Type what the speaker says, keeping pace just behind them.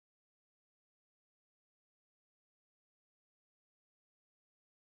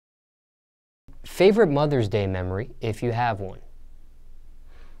Favorite Mother's Day memory, if you have one?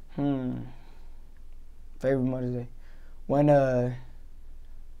 Favorite Mother's Day? When, I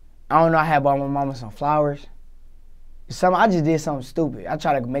don't know, I had bought my mama some flowers. I just did something stupid. I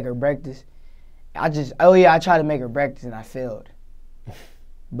tried to make her breakfast. I tried to make her breakfast and I failed.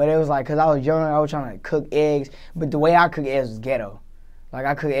 But it was like, cause I was young, I was trying to cook eggs, but the way I cook eggs was ghetto. Like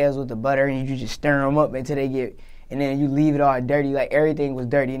I cook eggs with the butter and you just stir them up until they get, and then you leave it all dirty, like everything was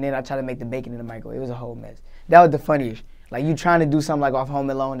dirty, and then I tried to make the bacon in the microwave. It was a whole mess. That was the funniest. Like you trying to do something like off Home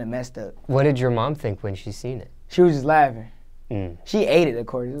Alone and messed up. What did your mom think when she seen it? She was just laughing. She ate it, of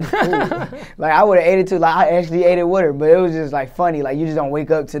course. It was cool. Like I would have ate it too. Like I actually ate it with her, but it was just like funny. Like you just don't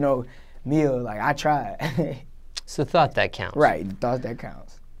wake up to no meal. Like I tried. So thought that counts. Right, thought that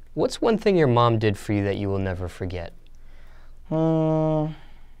counts. What's one thing your mom did for you that you will never forget? Getting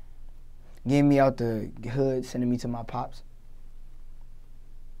me out the hood, sending me to my pops.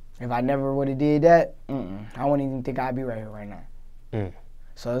 If I never would have did that, I wouldn't even think I'd be right here right now.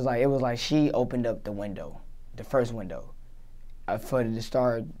 So it was like she opened up the window, the first window,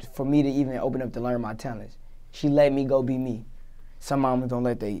 for me to even open up to learn my talents. She let me go be me. Some mamas don't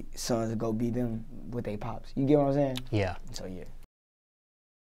let their sons go be them with their pops. You get what I'm saying? Yeah. So yeah.